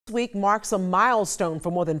week marks a milestone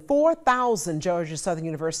for more than 4,000 Georgia Southern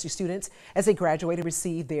University students as they graduate and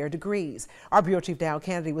receive their degrees. Our Bureau Chief Dal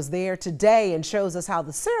Kennedy was there today and shows us how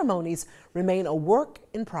the ceremonies remain a work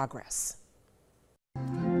in progress.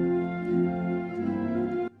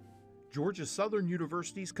 Georgia Southern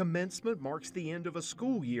University's commencement marks the end of a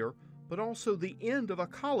school year, but also the end of a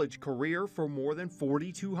college career for more than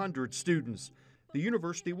 4,200 students. The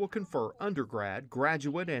university will confer undergrad,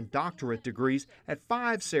 graduate, and doctorate degrees at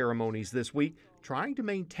 5 ceremonies this week, trying to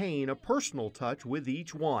maintain a personal touch with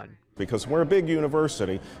each one. Because we're a big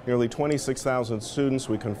university, nearly 26,000 students,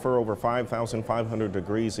 we confer over 5,500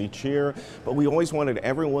 degrees each year, but we always wanted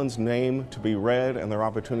everyone's name to be read and their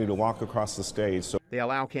opportunity to walk across the stage. So they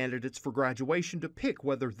allow candidates for graduation to pick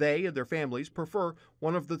whether they and their families prefer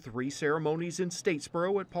one of the 3 ceremonies in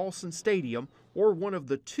Statesboro at Paulson Stadium or one of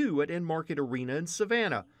the 2 at Enmarket Arena in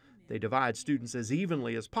Savannah. They divide students as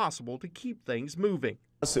evenly as possible to keep things moving.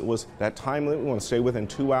 It was that time limit. We want to stay within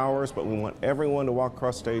 2 hours, but we want everyone to walk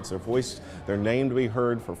across stage, their voice, their name to be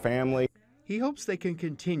heard for family. He hopes they can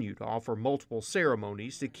continue to offer multiple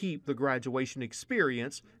ceremonies to keep the graduation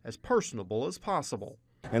experience as personable as possible.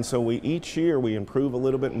 And so each year we improve a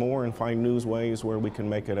little bit more and find new ways where we can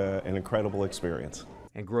make it an incredible experience.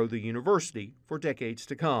 And grow the university for decades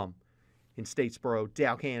to come. In Statesboro,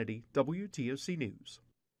 Dal Kennedy, WTOC News.